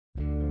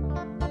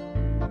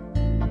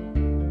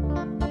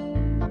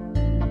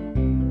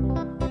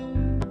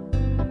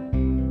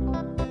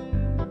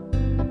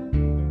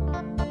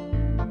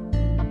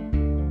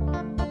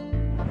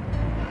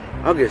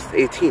August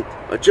 18th,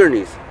 our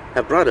journeys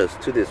have brought us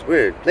to this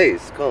weird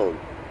place called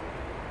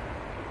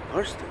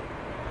Barstow.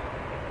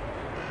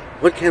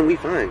 What can we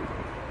find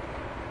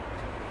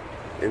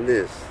in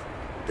this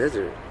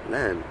desert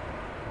land?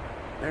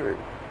 Barren.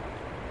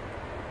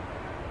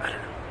 I don't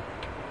know.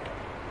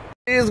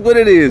 It is what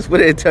it is. What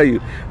did I tell you?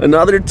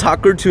 Another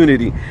taco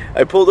opportunity.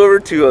 I pulled over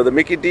to the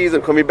Mickey D's.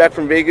 I'm coming back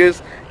from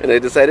Vegas, and I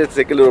decided to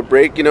take a little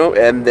break, you know.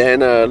 And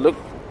then look,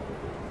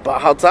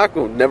 Baja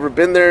Taco. Never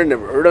been there.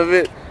 Never heard of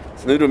it.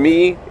 It's new to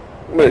me.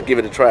 I'm gonna give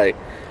it a try.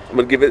 I'm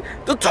gonna give it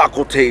the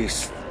taco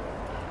taste.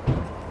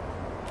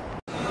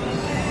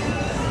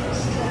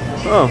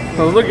 Oh,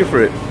 I was looking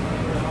for it,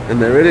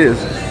 and there it is,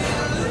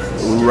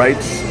 right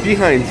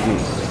behind me.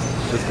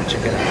 Just to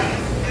check it out.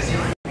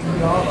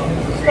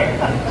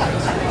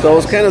 So I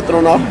was kind of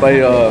thrown off by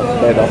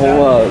the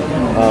whole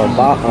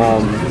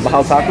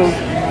Baja Taco,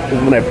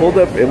 because when I pulled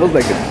up, it looked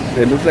like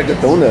a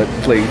donut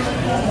place,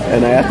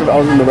 and I asked if I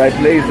was in the right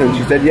place, and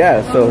she said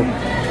yeah. So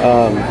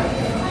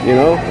you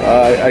know,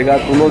 I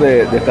got uno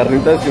de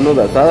carnitas, uno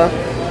de asada.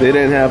 They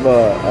didn't have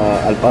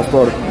al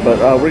pastor, but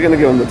we're gonna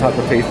give them the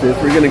taco taste.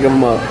 We're gonna give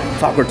them a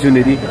taco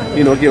opportunity.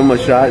 You know, give them a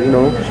shot. You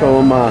know, show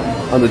them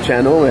on the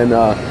channel, and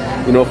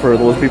you know, for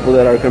those people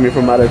that are coming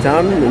from out of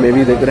town,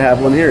 maybe they could have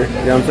one here.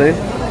 You know what I'm saying?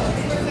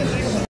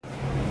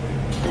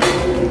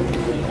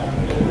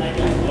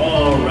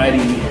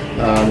 Alrighty.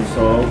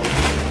 So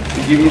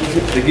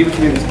they give it to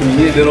me in this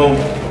convenient little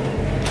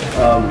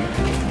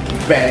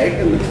bag,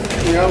 and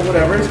you know,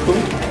 whatever, it's cool.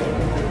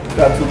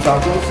 Got some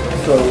tacos,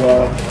 so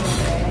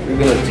we're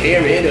gonna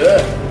tear it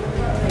up.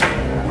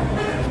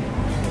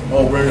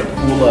 Oh, we're in a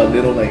cool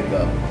little like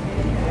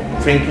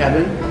train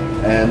cabin,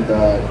 and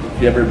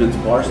if you ever been to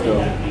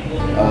Barstow,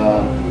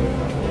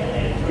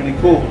 pretty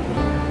cool,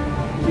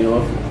 you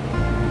know.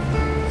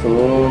 So,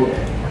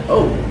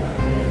 oh,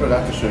 I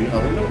forgot to show you how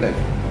they look like.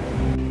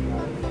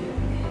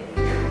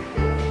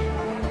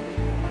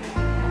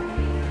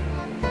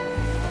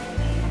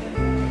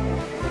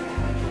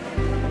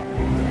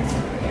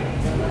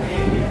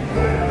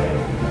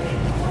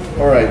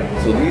 Alright,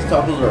 so these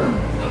tacos are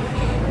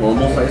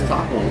normal size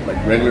tacos,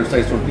 like regular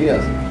size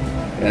tortillas.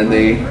 And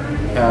they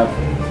have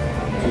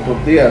two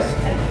tortillas.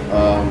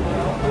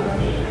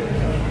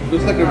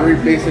 Looks like a very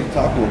basic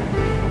taco.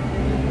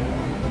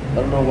 I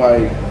don't know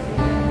why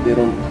they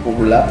don't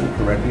overlap it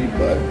correctly,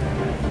 but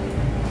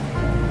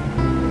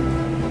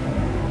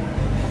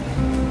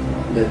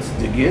let's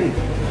dig in.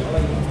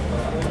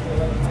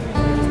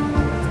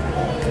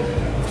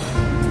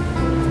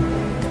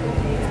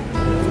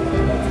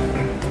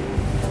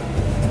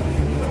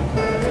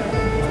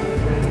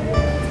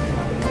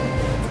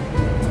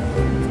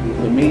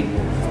 Meat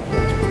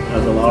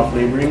has a lot of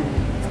flavoring,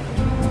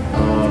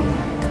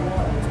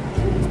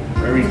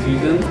 very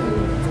seasoned.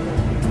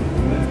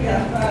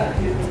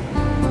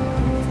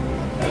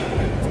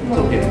 It's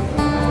okay.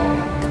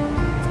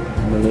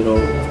 I'm a little,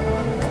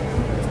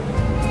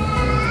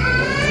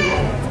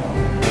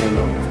 I don't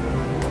know.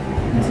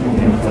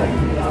 It's like,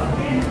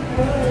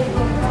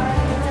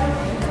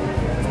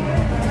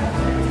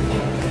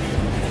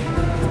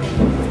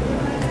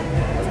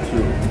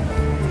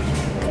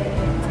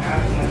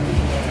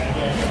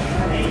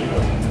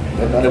 I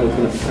thought it was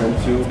going to be time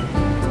to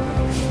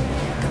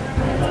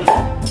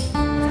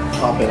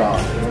top it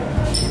off,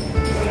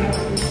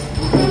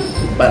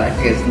 but I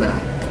guess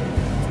not.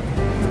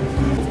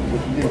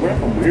 We're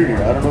from weird here. I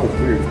don't know. It's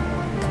weird.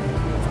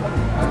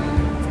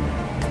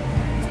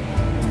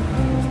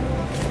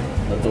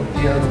 The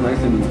tortilla is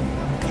nice and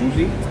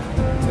juicy.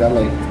 It's got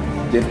like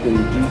dipped in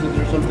juices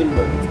or something,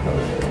 but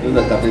this is a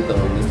carnita.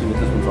 Let's see what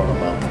this one's all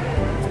about.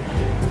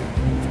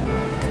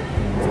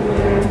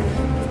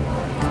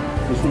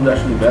 This one's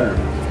actually better.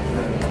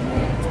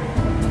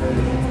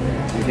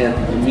 Again,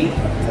 the meat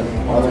has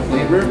all the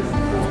flavor.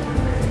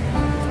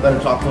 Better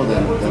taco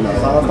than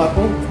asada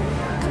taco.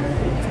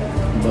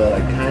 But I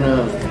kind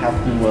of have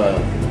to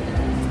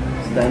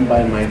stand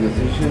by my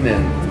decision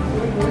and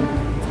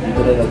leave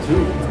it at a 2.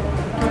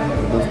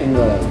 Nothing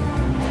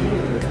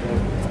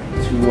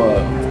too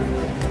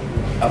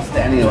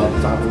outstanding about the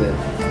taco that,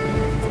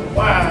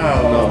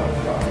 wow, no.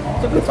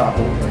 It's a good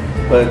taco.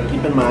 But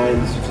keep in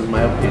mind, this is just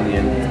my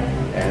opinion.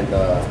 And,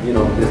 you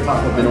know, this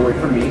taco didn't work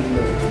for me,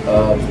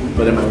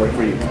 but it might work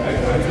for you.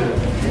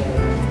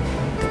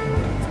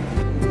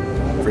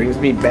 Brings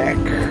me back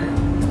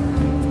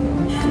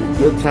to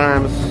good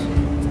times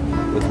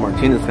with the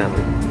Martinez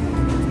family.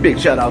 Big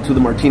shout out to the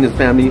Martinez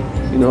family,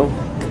 you know,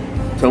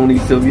 Tony,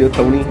 Sylvia,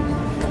 Tony,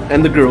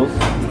 and the girls,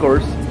 of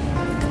course.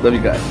 Love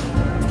you guys.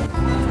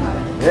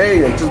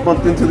 Hey, I just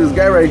bumped into this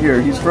guy right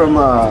here. He's from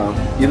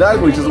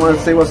Hidalgo. He just wanted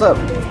to say what's up.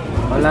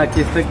 Hola,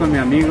 aquí estoy con mi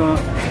amigo.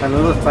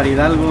 Saludos para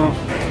Hidalgo,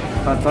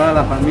 para toda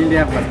la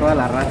familia, para toda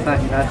la raza.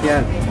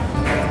 Gracias.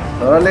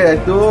 Órale, ahí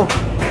tú.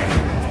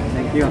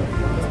 Thank you.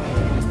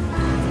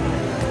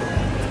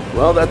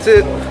 Well, that's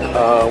it.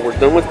 We're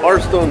done with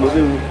Barstow.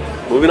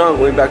 Moving on,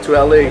 going back to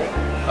LA.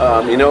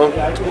 You know,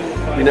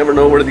 you never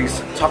know where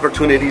these taco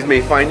opportunities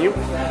may find you.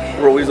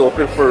 We're always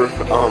open for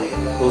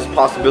those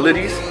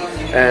possibilities.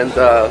 and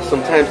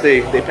sometimes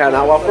they pan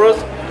out well for us,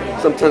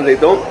 sometimes they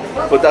don't.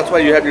 But that's why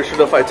you have your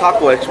certified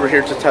taco expert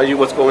here to tell you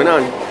what's going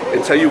on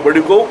and tell you where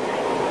to go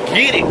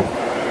get it.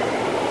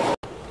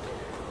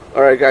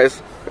 All right,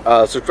 guys,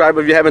 subscribe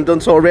if you haven't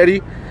done so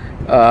already,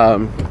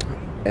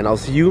 and I'll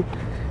see you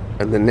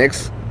in the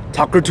next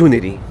talk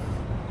opportunity.